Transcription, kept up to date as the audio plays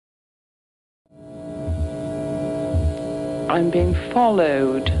I'm being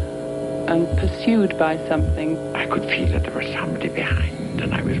followed and pursued by something. I could feel that there was somebody behind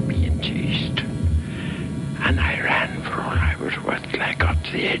and I was being chased. And I ran for all I was worth till I got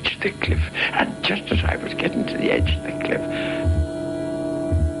to the edge of the cliff. And just as I was getting to the edge of the cliff,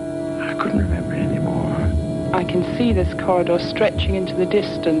 I couldn't remember anymore. I can see this corridor stretching into the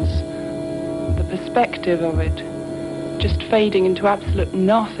distance. The perspective of it just fading into absolute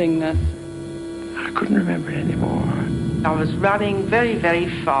nothingness. I couldn't remember anymore. I was running very, very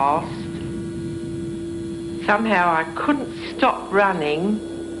fast. Somehow I couldn't stop running.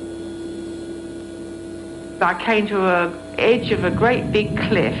 I came to the edge of a great big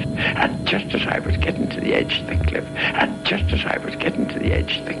cliff. And just as I was getting to the edge of the cliff,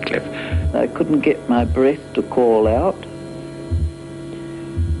 I couldn't get my breath to call out.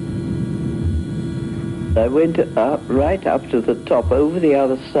 I went up, right up to the top, over the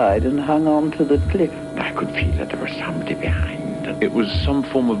other side, and hung on to the cliff. I could feel that there was somebody behind. It was some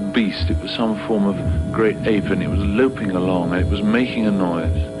form of beast, it was some form of great ape, and it was loping along, and it was making a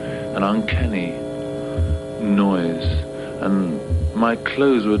noise, an uncanny noise, and my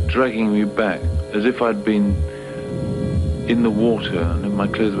clothes were dragging me back as if I'd been in the water, and my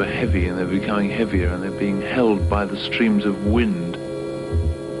clothes were heavy, and they were becoming heavier, and they're being held by the streams of wind.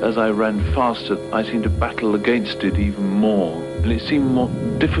 As I ran faster, I seemed to battle against it even more, and it seemed more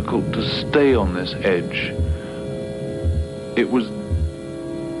difficult to stay on this edge. It was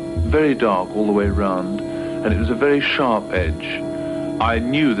very dark all the way round, and it was a very sharp edge. I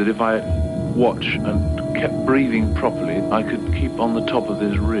knew that if I watched and kept breathing properly, I could keep on the top of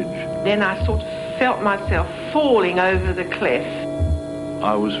this ridge. Then I sort of felt myself falling over the cliff.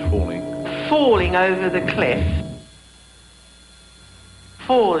 I was falling. Falling over the cliff.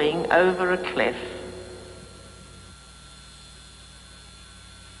 Falling over a cliff.